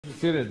be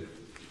seated.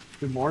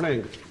 Good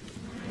morning.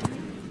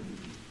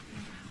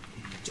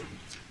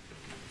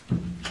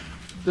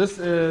 This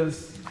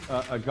is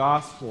a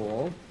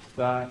gospel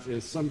that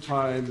is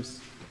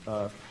sometimes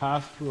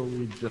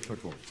pastorally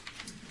difficult.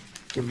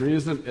 The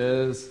reason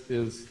is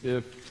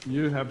if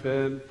you have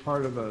been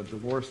part of a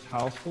divorced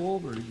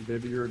household, or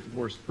maybe you're a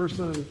divorced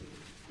person,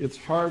 it's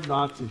hard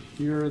not to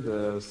hear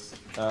this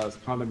as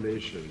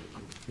condemnation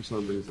for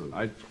some reason.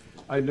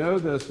 I know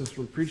this is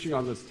from preaching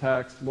on this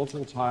text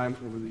multiple times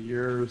over the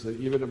years, and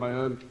even in my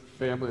own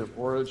family of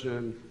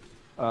origin,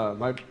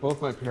 both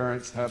my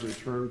parents had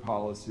return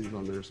policies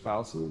on their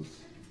spouses.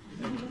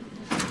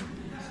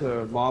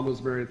 So mom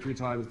was married 3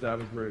 times, dad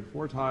was married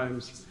 4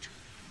 times.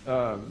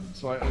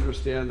 So I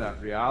understand that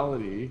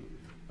reality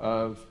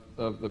of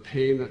the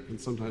pain that can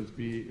sometimes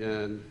be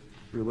in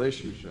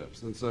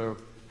relationships. And so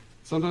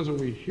sometimes when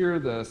we hear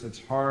this, it's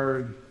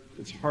hard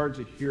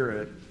to hear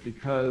it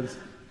because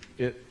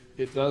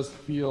it does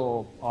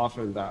feel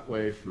often that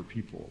way for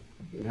people,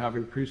 and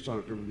having preached on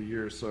it over the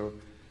years. So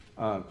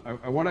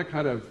I want to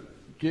kind of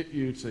get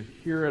you to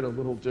hear it a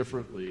little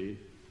differently.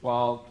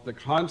 While the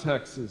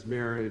context is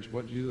marriage,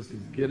 what Jesus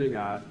is getting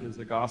at is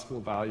a gospel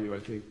value I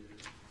think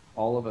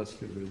all of us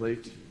can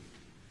relate to.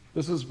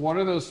 This is one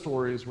of those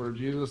stories where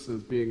Jesus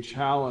is being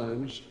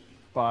challenged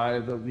by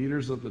the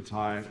leaders of the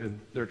time, and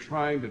they're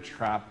trying to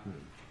trap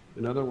him.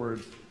 In other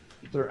words,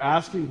 they're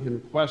asking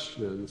him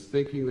questions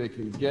thinking they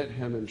can get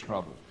him in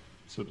trouble,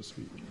 so to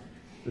speak.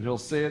 That he'll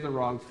say the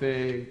wrong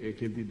thing, it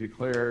can be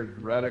declared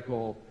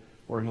heretical,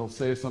 or he'll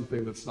say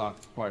something that's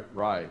not quite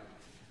right.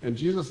 And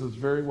Jesus is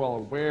very well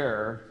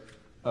aware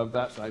of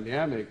that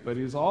dynamic, but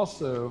he's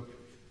also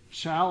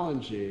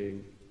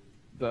challenging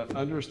the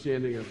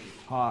understanding of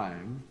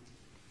time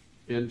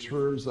in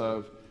terms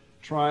of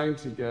trying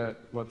to get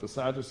what the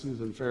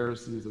Sadducees and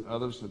Pharisees and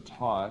others had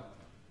taught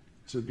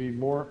to be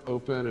more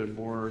open and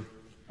more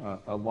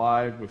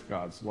alive with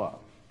God's love.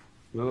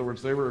 In other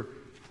words, they were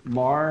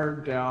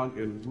marred down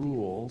in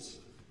rules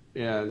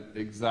and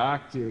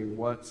exacting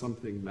what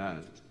something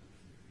meant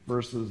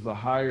versus the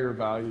higher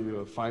value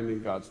of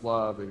finding God's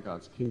love and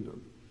God's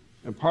kingdom.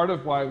 And part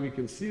of why we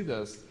can see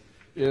this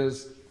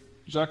is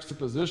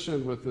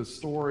juxtaposition with this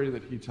story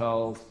that he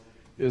tells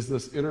is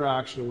this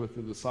interaction with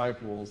the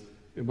disciples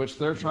in which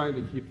they're trying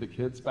to keep the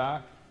kids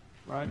back,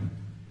 right?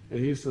 And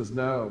he says,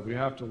 no, we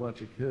have to let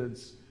the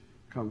kids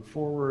come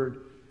forward.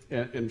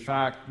 And in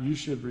fact, you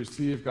should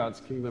receive God's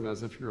kingdom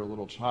as if you're a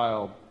little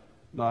child,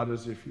 not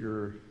as if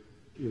you're,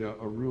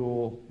 a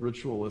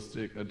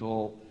ritualistic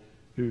adult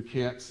who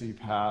can't see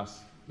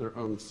past their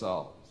own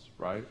selves,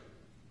 right?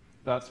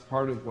 That's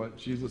part of what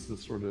Jesus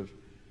is sort of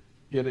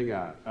getting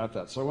at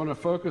that. So I want to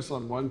focus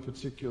on one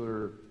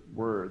particular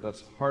word,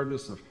 that's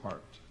hardness of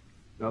heart.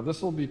 Now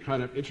this will be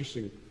kind of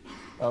interesting.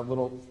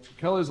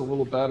 Kelly's a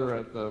little better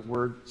at the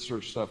word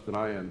search stuff than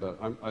I am, but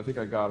I think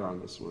I got her on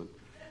this one.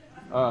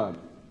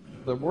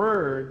 The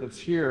word that's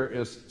here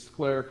is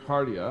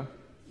sclerocardia,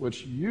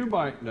 which you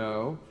might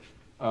know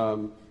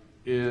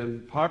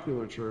in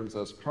popular terms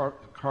as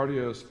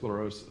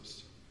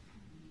cardiosclerosis.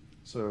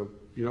 So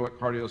you know what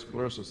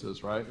cardiosclerosis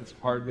is, right? It's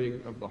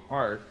hardening of the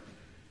heart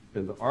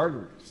and the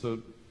arteries.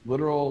 So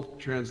literal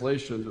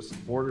translation, just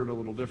ordered a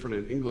little different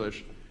in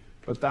English,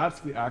 but that's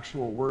the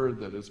actual word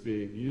that is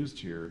being used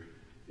here,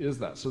 is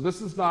that. So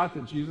this is not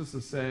that Jesus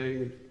is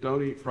saying,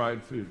 don't eat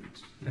fried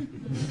foods.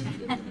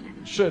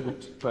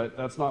 Shouldn't, but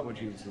that's not what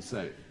Jesus is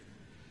saying.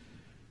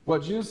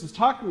 What Jesus is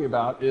talking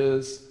about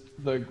is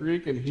the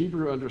Greek and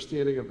Hebrew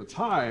understanding of the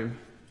time,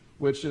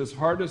 which is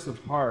hardness of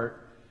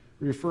heart,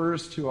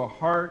 refers to a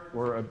heart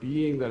or a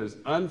being that is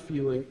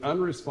unfeeling,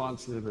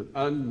 unresponsive, and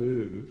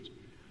unmoved.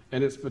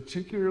 And it's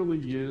particularly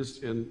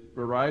used in a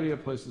variety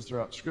of places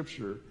throughout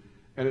Scripture,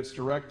 and it's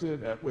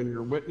directed at when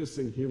you're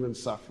witnessing human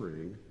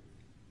suffering,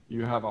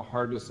 you have a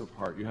hardness of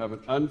heart. You have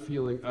an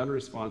unfeeling,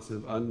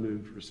 unresponsive,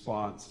 unmoved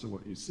response to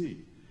what you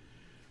see.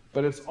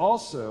 But it's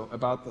also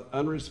about the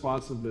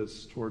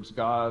unresponsiveness towards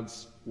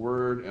God's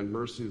word and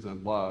mercies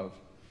and love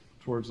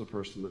towards the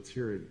person that's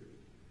hearing it.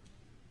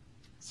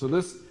 So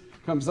this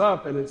comes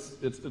up, and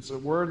it's a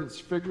word that's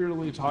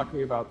figuratively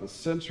talking about the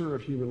center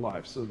of human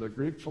life. So the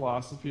Greek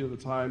philosophy of the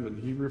time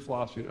and Hebrew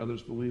philosophy and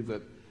others believe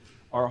that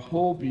our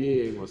whole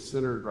being was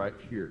centered right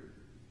here.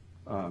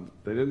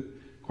 They didn't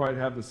quite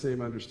have the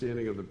same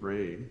understanding of the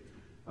brain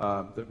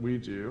that we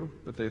do,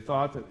 but they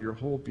thought that your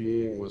whole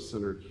being was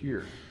centered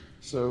here.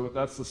 So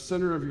that's the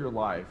center of your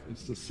life.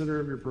 It's the center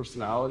of your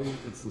personality.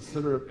 It's the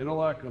center of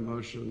intellect,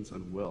 emotions,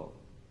 and will.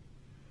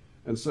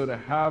 And so to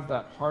have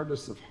that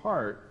hardness of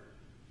heart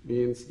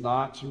means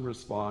not to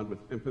respond with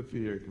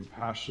empathy and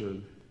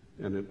compassion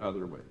and in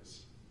other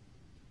ways.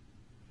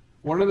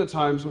 One of the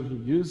times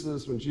when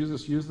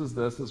Jesus uses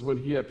this is when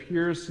he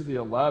appears to the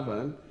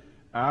 11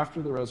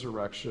 after the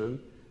resurrection,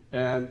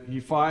 and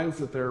he finds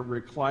that they're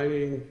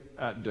reclining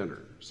at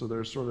dinner. So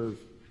they're sort of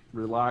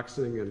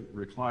relaxing and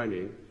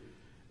reclining.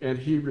 And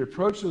he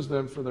reproaches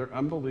them for their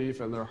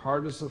unbelief and their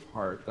hardness of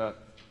heart, that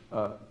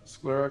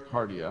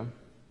sclerocardia,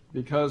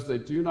 because they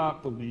do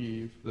not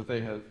believe that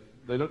they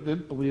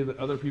didn't believe that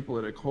other people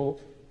had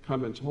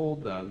come and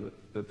told them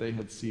that they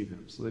had seen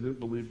him. So they didn't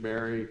believe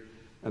Mary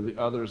and the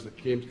others that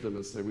came to them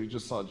and said, we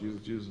just saw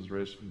Jesus, Jesus was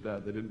raised from the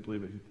dead. They didn't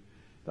believe it.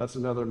 That's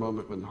another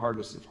moment when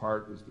hardness of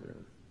heart is there.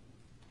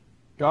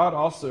 God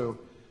also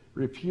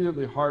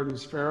repeatedly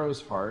hardens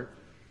Pharaoh's heart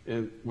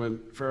when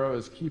Pharaoh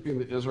is keeping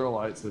the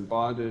Israelites in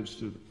bondage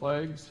through the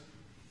plagues.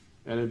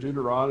 And in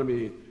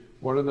Deuteronomy,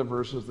 one of the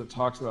verses that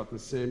talks about the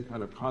same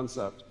kind of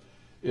concept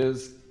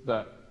is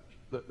that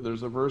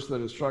there's a verse that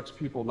instructs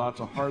people not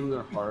to harden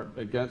their heart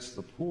against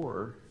the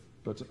poor,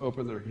 but to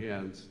open their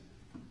hands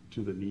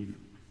to the needy.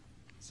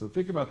 So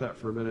think about that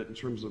for a minute in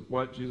terms of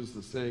what Jesus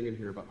is saying in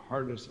here about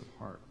hardness of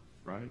heart,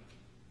 right?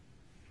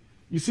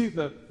 You see,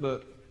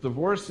 the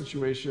divorce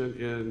situation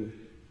in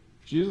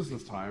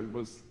Jesus' time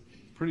was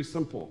pretty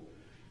simple.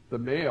 The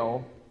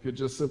male could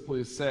just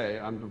simply say,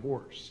 I'm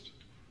divorced.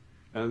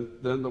 And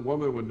then the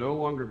woman would no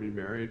longer be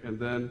married and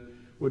then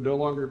would no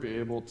longer be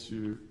able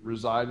to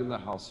reside in the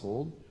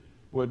household,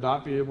 would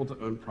not be able to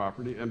own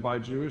property, and by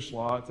Jewish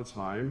law at the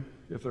time,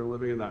 if they're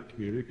living in that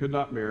community, could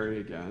not marry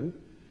again,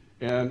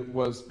 and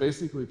was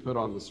basically put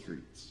on the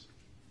streets.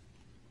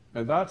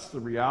 And that's the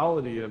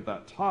reality of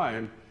that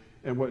time.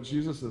 And what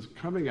Jesus is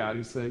coming at,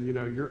 he's saying,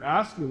 you're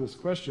asking this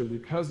question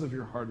because of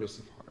your hardness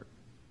of heart.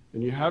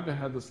 And you have to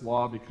have this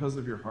law because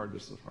of your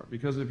hardness of heart,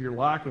 because of your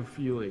lack of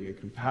feeling and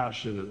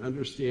compassion and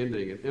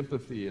understanding and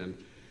empathy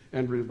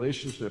and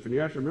relationship. And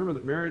you have to remember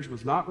that marriage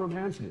was not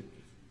romantic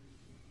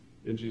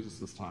in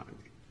Jesus' time.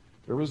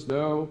 There was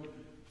no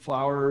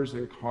flowers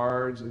and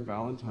cards and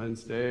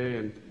Valentine's Day,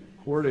 and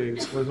courting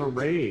was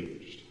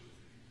arranged.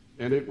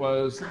 And it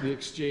was the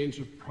exchange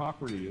of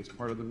property as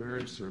part of the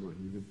marriage ceremony.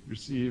 You would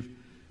receive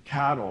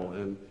cattle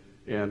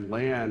and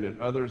land and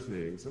other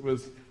things. It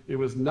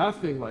was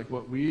nothing like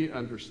what we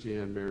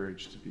understand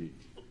marriage to be.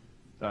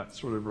 That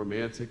sort of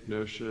romantic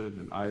notion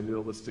and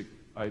idealistic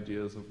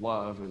ideas of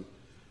love and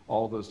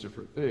all those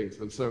different things.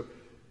 And so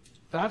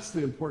that's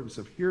the importance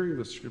of hearing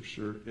the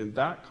scripture in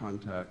that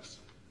context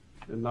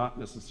and not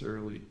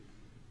necessarily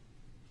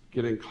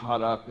getting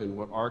caught up in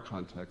what our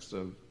context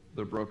of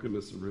the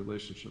brokenness of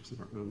relationships in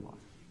our own life.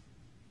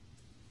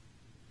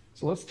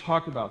 So let's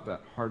talk about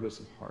that hardness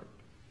of heart.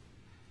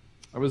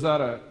 I was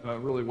at a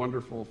really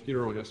wonderful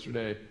funeral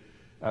yesterday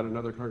at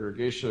another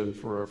congregation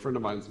for a friend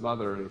of mine's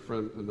mother and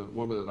the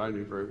woman that I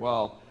knew very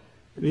well.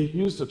 And he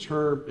used a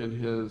term in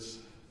his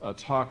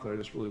talk that I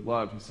just really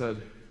loved. He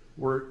said,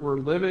 we're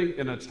living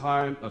in a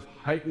time of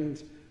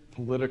heightened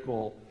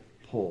political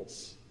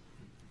pulse.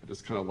 I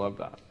just kind of love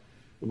that.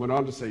 And went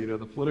on to say, the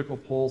political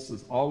pulse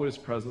is always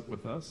present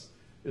with us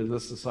in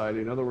this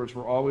society. In other words,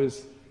 we're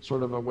always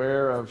sort of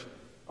aware of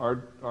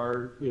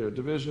our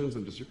divisions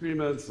and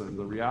disagreements and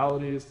the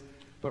realities.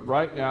 But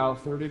right now,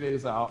 30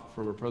 days out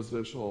from a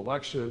presidential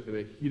election, in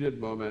a heated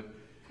moment,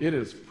 it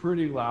is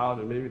pretty loud,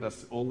 and maybe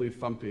that's the only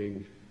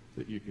thumping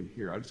that you can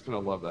hear. I just kind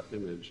of love that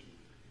image.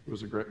 It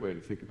was a great way to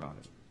think about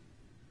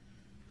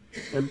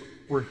it. And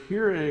we're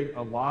hearing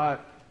a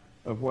lot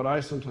of what I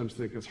sometimes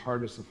think is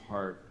hardness of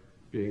heart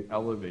being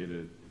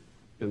elevated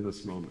in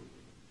this moment.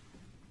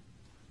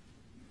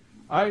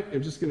 I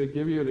am just going to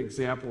give you an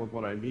example of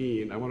what I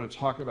mean. I want to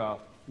talk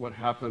about what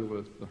happened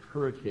with the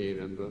hurricane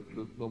and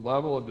the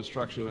level of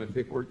destruction. I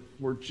think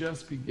we're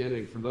just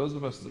beginning. For those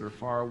of us that are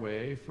far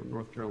away from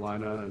North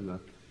Carolina and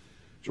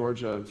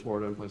Georgia and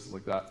Florida and places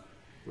like that,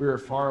 we are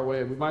far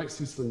away. We might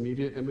see some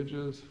media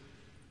images,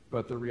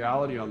 but the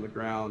reality on the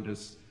ground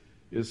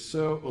is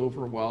so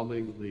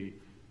overwhelmingly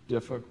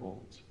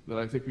difficult that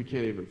I think we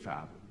can't even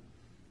fathom.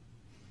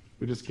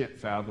 We just can't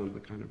fathom the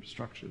kind of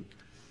destruction.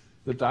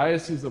 The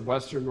Diocese of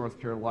Western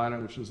North Carolina,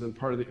 which is in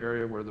part of the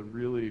area where the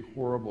really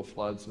horrible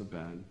floods have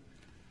been,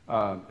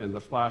 and the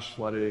flash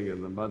flooding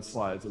and the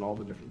mudslides and all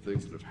the different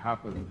things that have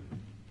happened,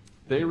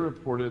 they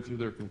reported through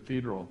their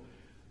cathedral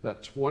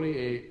that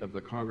 28 of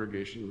the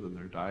congregations in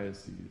their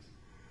diocese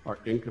are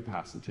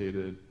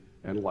incapacitated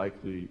and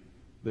likely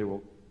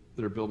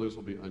their buildings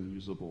will be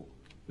unusable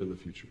in the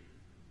future.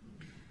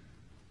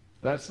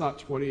 That's not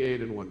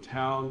 28 in one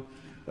town.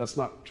 That's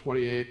not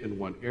 28 in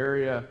one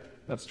area.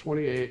 That's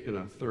 28 in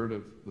a third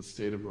of the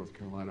state of North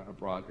Carolina, a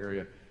broad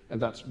area.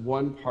 And that's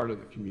one part of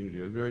the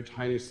community, a very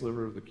tiny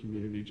sliver of the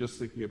community, just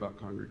thinking about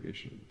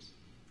congregations.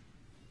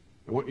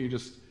 I want you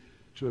just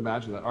to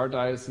imagine that our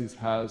diocese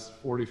has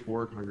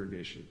 44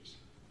 congregations.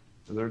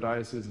 And their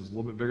diocese is a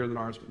little bit bigger than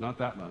ours, but not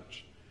that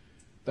much.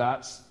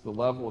 That's the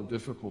level of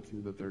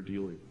difficulty that they're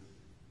dealing with.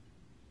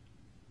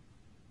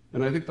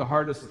 And I think the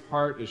hardness of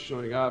heart is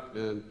showing up,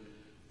 and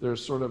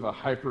there's sort of a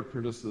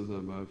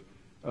hyper-criticism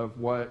of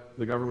what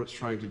the government's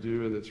trying to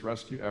do in its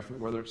rescue effort,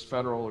 whether it's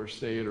federal or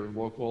state or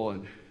local,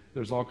 and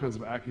there's all kinds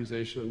of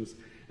accusations.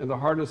 And the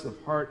hardness of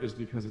heart is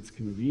because it's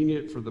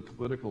convenient for the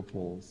political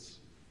polls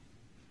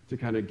to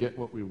kind of get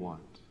what we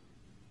want,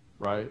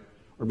 right?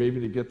 Or maybe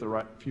to get the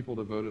right people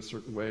to vote a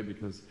certain way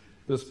because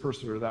this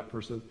person or that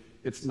person.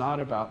 It's not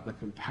about the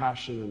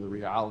compassion and the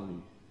reality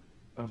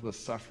of the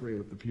suffering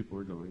that the people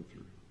are going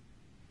through.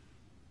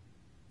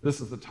 This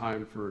is the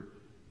time for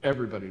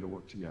everybody to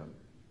work together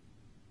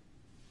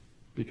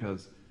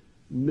because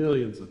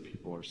millions of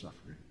people are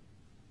suffering.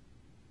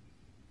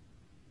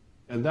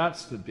 And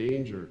that's the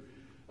danger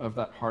of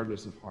that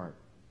hardness of heart.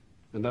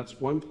 And that's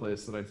one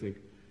place that I think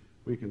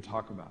we can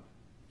talk about.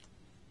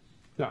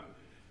 Now,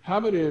 how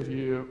many of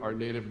you are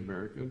Native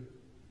American?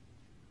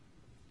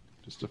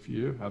 Just a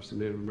few? Have some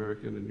Native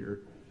American in your,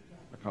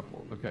 a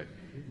couple. Okay.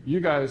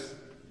 You guys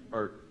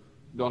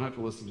don't have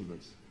to listen to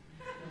this.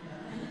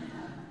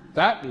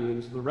 That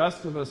means the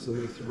rest of us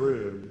in this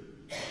room,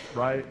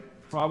 right,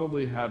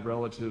 probably had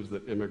relatives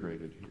that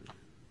immigrated here.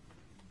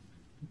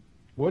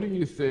 What do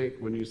you think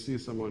when you see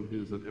someone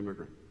who's an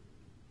immigrant?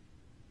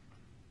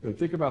 And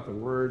think about the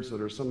words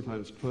that are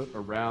sometimes put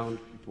around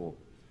people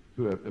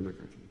who have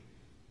immigrated.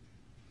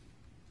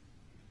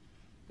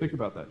 Think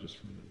about that just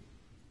for a minute.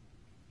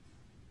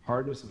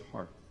 Hardness of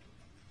heart.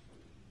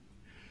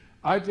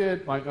 I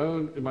did my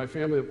own, in my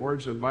family of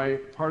origin,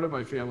 part of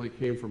my family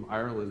came from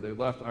Ireland. They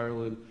left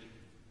Ireland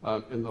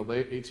in the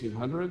late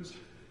 1800s,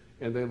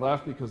 and they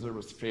left because there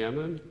was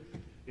famine,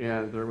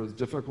 and there was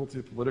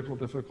difficulty, political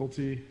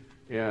difficulty,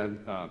 and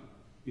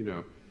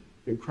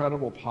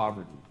incredible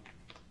poverty.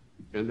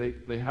 And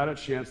they had a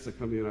chance to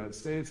come to the United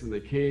States, and they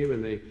came,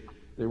 and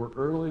they were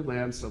early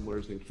land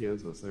settlers in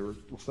Kansas. They were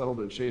settled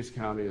in Chase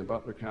County and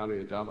Butler County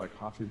and down by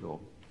Coffeyville.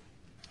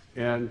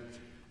 And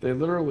they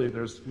literally,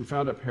 we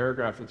found a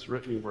paragraph that's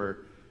written where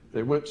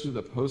they went to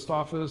the post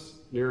office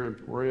near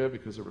Emporia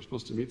because they were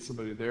supposed to meet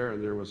somebody there,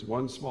 and there was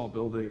one small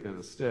building and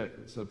a stick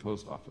that said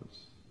post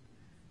office.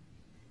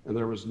 And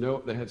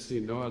they had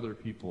seen no other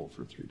people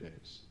for 3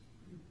 days.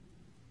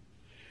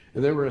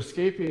 And they were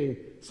escaping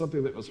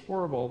something that was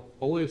horrible,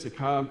 only to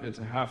come and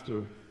to have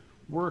to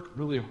work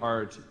really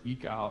hard to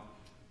eke out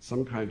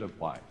some kind of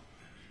life.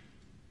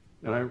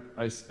 And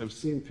I've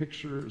seen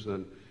pictures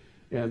and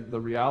the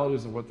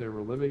realities of what they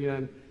were living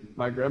in.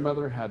 My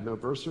grandmother had no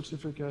birth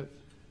certificate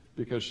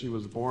because she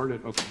was born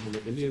in Oklahoma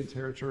Indian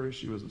Territory.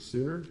 She was a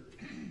Sooner.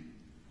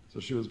 So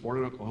she was born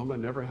in Oklahoma,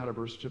 never had a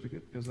birth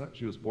certificate because of that.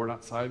 She was born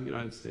outside the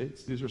United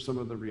States. These are some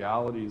of the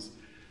realities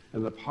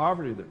and the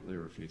poverty that they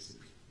were facing.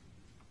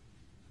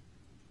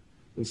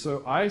 And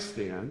so I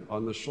stand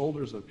on the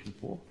shoulders of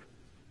people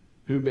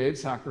who made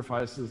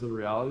sacrifices and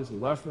realities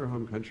and left their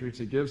home country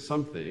to give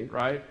something,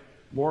 right?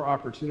 More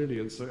opportunity.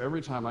 And so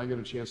every time I get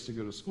a chance to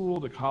go to school,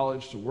 to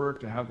college, to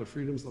work, to have the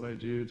freedoms that I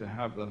do, to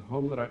have the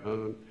home that I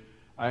own,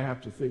 I have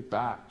to think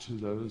back to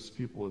those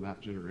people in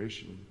that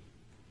generation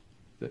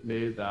that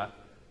made that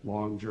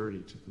long journey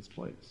to this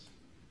place.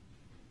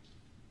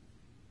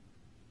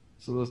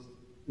 So those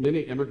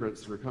many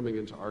immigrants that are coming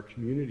into our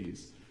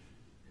communities,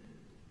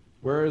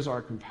 where is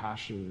our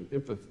compassion and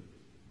empathy?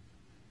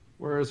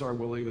 Where is our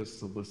willingness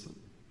to listen?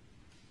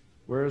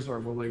 Where is our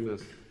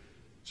willingness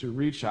to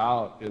reach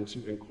out and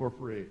to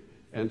incorporate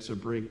and to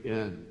bring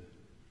in?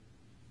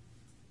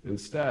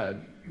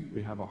 Instead,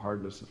 we have a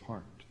hardness of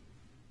heart.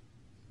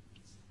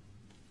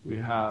 We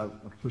have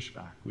a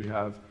pushback. We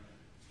have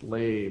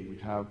blame.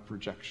 We have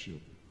projection.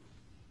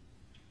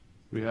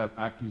 We have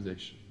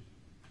accusation.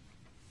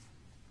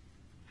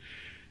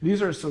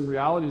 These are some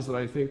realities that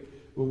I think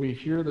when we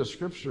hear the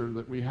scripture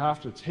that we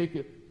have to take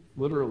it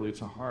literally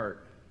to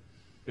heart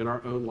in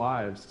our own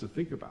lives to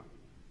think about.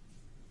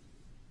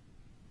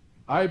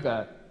 I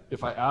bet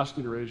if I ask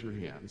you to raise your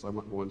hands, I'm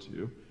not going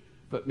to,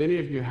 but many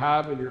of you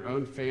have in your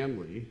own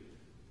family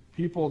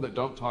people that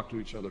don't talk to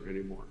each other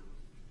anymore.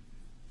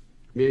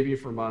 Maybe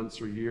for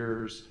months or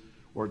years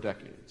or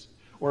decades.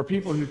 Or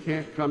people who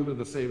can't come to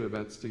the same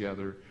events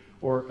together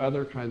or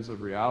other kinds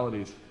of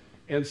realities.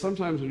 And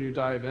sometimes when you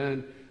dive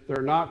in,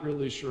 they're not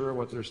really sure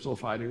what they're still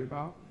fighting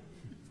about.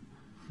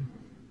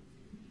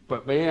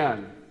 But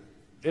man,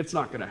 it's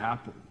not going to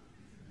happen.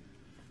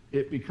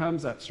 It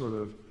becomes that sort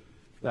of,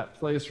 that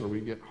place where we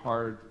get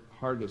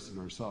hardness in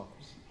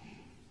ourselves.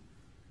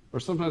 Or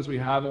sometimes we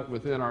have it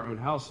within our own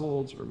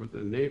households or with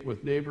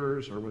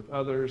neighbors or with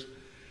others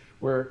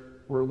where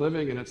we're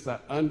living and it's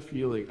that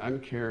unfeeling,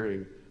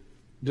 uncaring,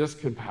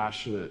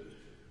 discompassionate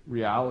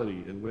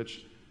reality in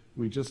which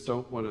we just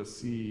don't want to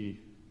see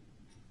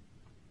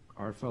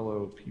our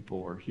fellow people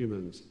or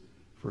humans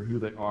for who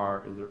they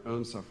are in their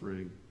own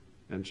suffering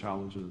and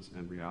challenges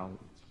and realities.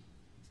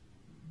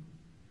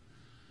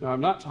 Now,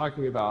 I'm not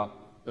talking about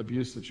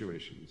abuse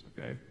situations,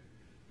 okay?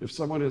 If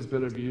someone has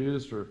been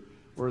abused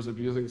or is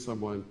abusing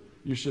someone,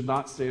 you should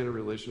not stay in a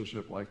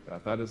relationship like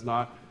that. That is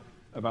not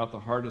about the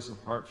hardness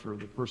of heart for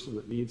the person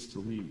that needs to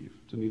leave,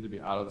 to need to be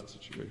out of that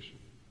situation.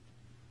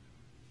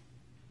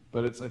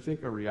 But it's, I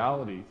think, a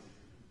reality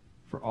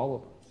for all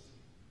of us.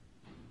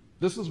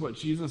 This is what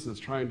Jesus is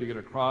trying to get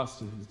across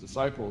to his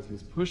disciples.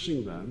 He's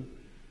pushing them,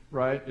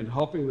 right, and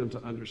helping them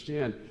to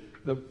understand.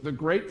 The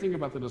great thing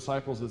about the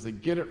disciples is they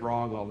get it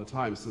wrong all the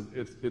time. So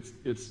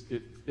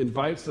it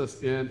invites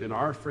us in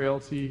our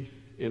frailty,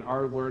 in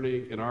our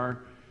learning, in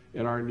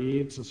our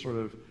need to sort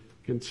of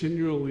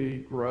continually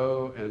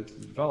grow and to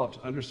develop,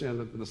 to understand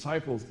that the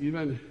disciples,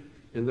 even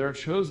in their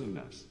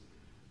chosenness,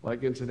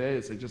 like in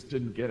today's, they just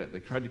didn't get it. They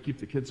tried to keep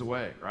the kids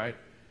away, right?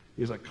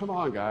 He's like, come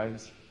on,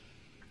 guys.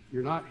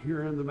 You're not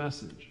hearing the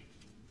message.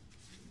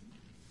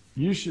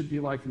 You should be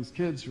like these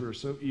kids who are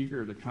so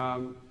eager to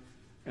come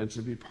and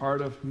to be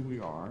part of who we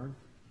are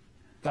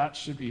That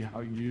should be how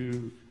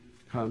you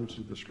come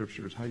to the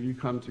scriptures, how you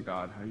come to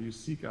God, how you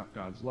seek out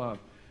God's love.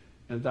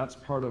 And that's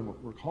part of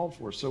what we're called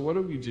for. So what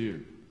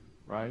do?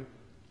 Right?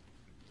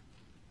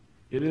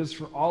 It is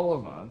for all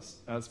of us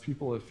as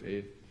people of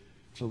faith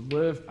to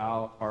live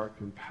out our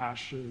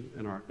compassion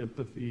and our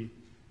empathy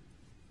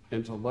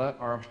and to let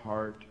our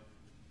heart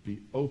be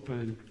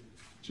open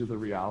to the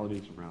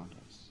realities around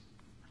us.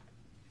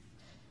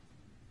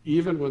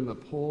 Even when the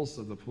pulse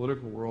of the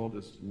political world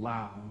is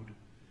loud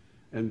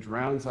and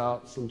drowns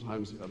out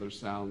sometimes the other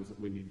sounds that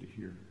we need to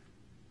hear.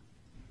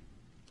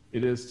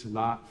 It is to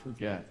not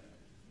forget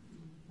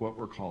what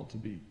we're called to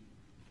be.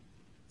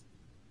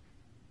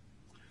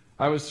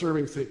 I was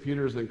serving St.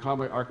 Peter's in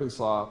Conway,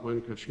 Arkansas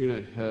when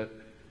Katrina hit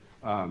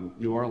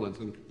New Orleans,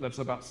 and that's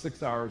about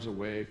 6 hours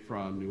away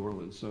from New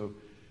Orleans, so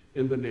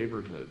in the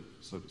neighborhood,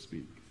 so to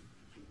speak.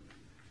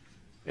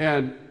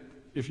 And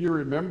if you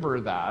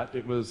remember that,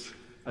 it was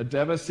a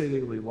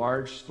devastatingly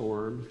large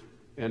storm,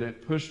 and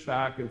it pushed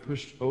back and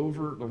pushed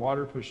over, the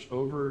water pushed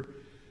over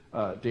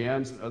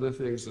dams and other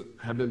things that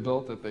had been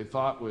built that they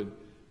thought would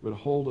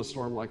hold a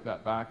storm like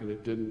that back, and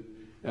it didn't.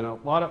 And a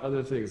lot of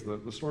other things.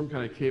 The storm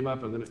kind of came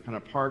up, and then it kind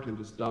of parked and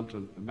just dumped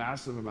a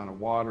massive amount of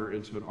water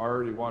into an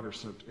already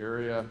water-soaked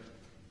area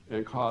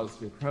and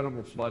caused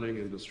incredible flooding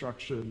and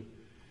destruction.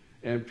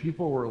 And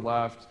people were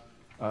left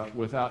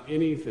without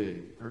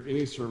anything or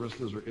any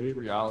services or any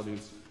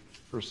realities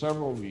for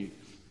several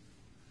weeks.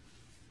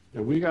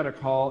 And we got a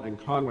call in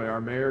Conway,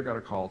 our mayor got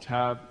a call,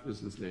 Tab is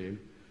his name.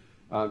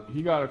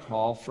 He got a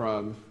call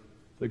from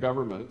the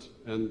government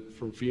and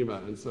from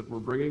FEMA and said, we're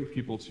bringing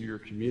people to your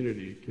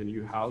community, can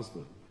you house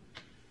them?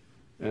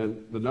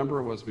 And the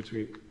number was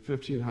between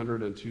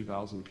 1,500 and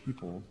 2,000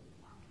 people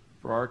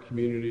for our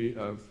community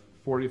of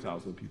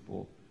 40,000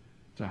 people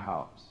to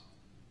house.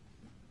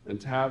 And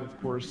Tab,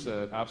 of course,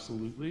 said,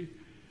 absolutely.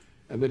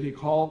 And then he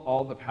called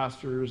all the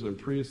pastors and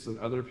priests and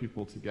other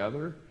people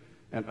together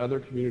and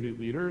other community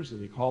leaders,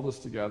 and he called us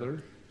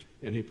together,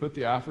 and he put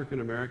the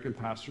African American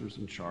pastors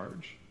in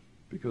charge,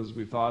 because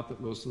we thought that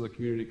most of the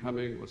community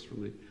coming was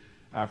from the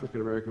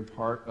African American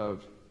part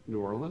of New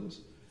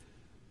Orleans.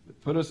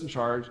 It put us in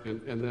charge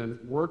and then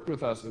worked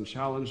with us and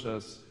challenged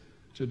us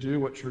to do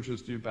what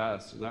churches do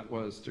best, and that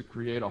was to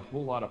create a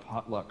whole lot of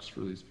potlucks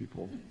for these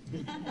people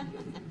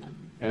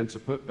and to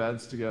put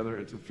beds together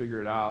and to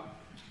figure it out.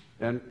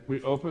 And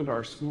we opened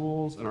our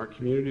schools and our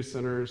community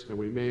centers, and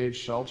we made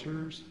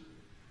shelters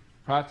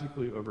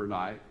practically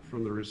overnight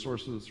from the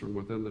resources from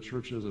within the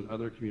churches and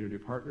other community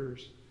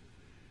partners.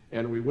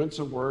 And we went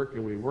to work,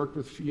 and we worked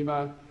with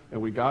FEMA,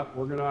 and we got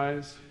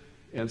organized.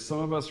 And some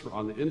of us were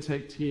on the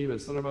intake team,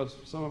 and some of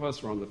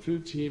us were on the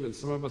food team, and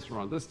some of us were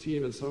on this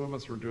team, and some of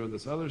us were doing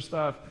this other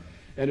stuff.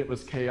 And it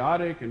was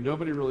chaotic, and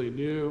nobody really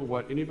knew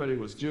what anybody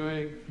was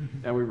doing,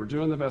 and we were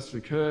doing the best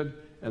we could.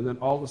 And then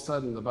all of a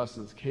sudden, the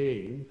buses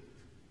came,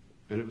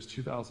 and it was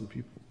 2,000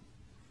 people.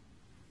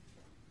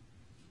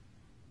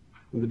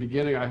 In the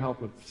beginning, I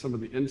helped with some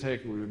of the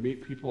intake, and we would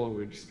meet people, and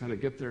we'd just kind of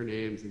get their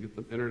names and get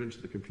them entered into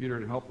the computer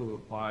and help them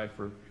apply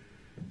for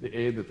the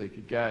aid that they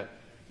could get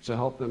to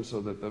help them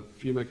so that the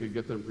FEMA could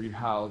get them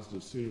rehoused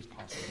as soon as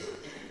possible.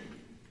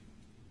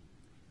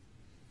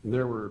 And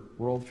there were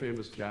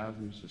world-famous jazz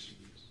musicians.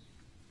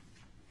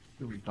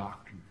 There were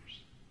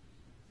doctors.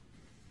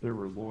 There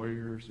were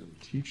lawyers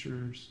and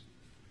teachers.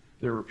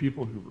 There were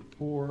people who were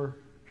poor.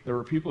 There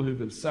were people who'd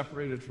been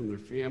separated from their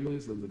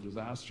families in the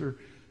disaster.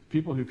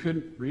 People who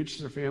couldn't reach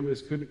their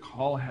families, couldn't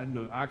call, had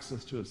no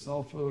access to a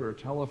cell phone or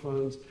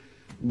telephones.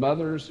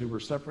 Mothers who were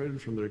separated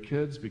from their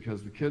kids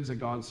because the kids had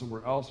gone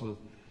somewhere else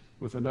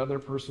with another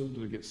person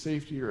to get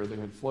safety, or they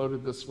had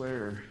floated this way,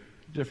 or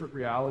different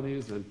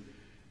realities,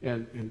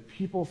 and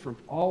people from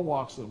all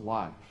walks of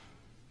life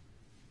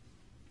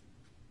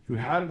who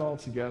had it all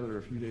together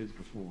a few days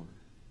before.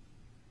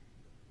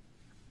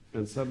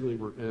 And suddenly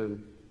we're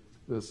in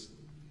this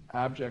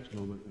abject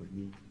moment of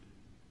need.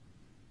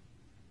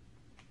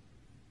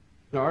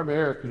 Now, our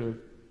mayor could have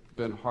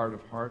been hard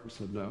of heart and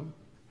said no.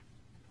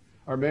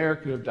 Our mayor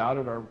could have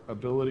doubted our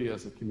ability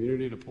as a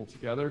community to pull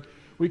together.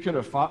 We could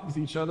have fought with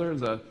each other.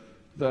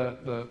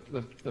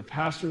 The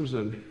pastors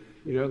and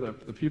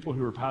the people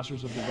who were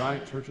pastors of the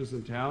giant churches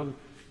in town,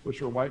 which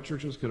were white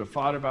churches, could have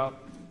fought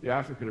about the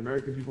African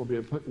American people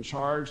being put in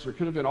charge. There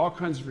could have been all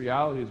kinds of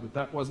realities, but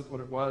that wasn't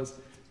what it was.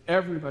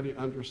 Everybody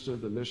understood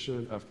the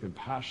mission of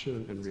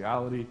compassion and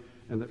reality,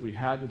 and that we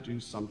had to do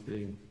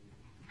something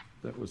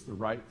that was the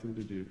right thing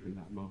to do in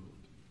that moment.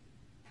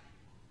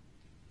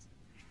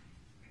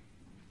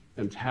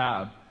 And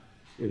Tab,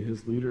 in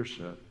his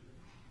leadership,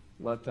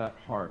 let that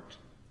heart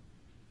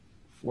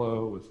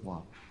flow with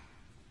love.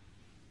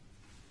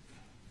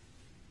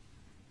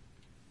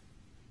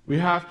 We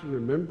have to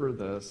remember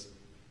this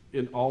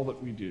in all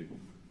that we do.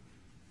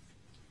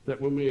 That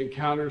when we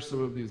encounter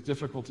some of these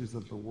difficulties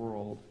of the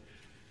world,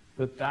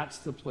 that's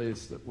the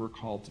place that we're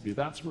called to be.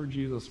 That's where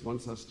Jesus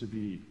wants us to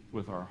be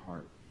with our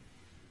heart,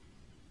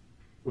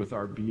 with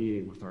our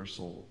being, with our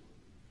soul,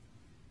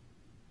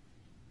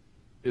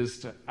 is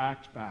to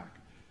act back,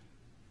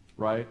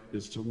 right?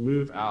 Is to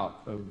move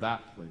out of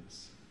that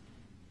place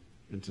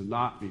and to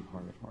not be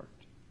hard of heart.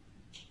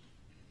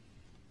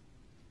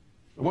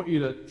 I want you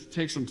to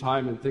take some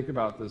time and think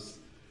about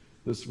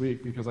this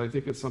week, because I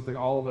think it's something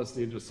all of us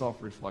need to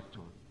self-reflect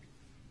on.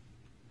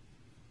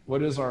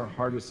 What is our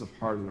hardness of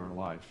heart in our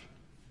life?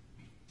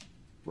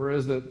 Where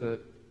is it that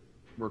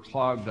we're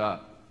clogged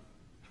up?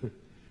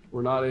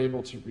 We're not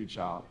able to reach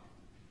out.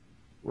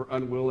 We're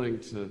unwilling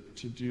to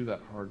do that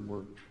hard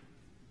work.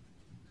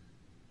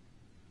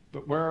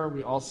 But where are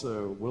we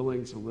also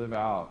willing to live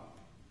out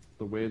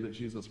the way that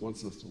Jesus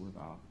wants us to live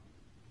out?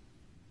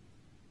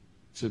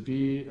 To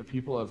be a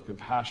people of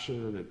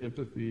compassion and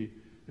empathy,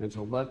 and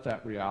to let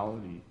that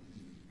reality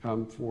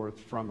come forth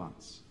from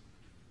us.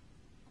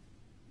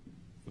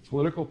 The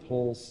political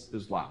pulse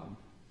is loud,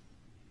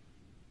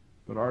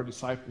 but our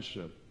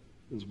discipleship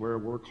is where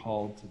we're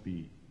called to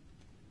be.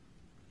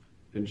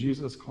 And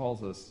Jesus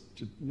calls us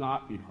to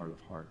not be hard of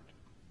heart,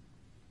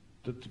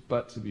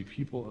 but to be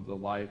people of the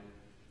light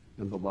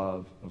and the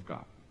love of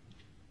God.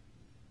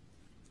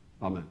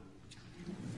 Amen.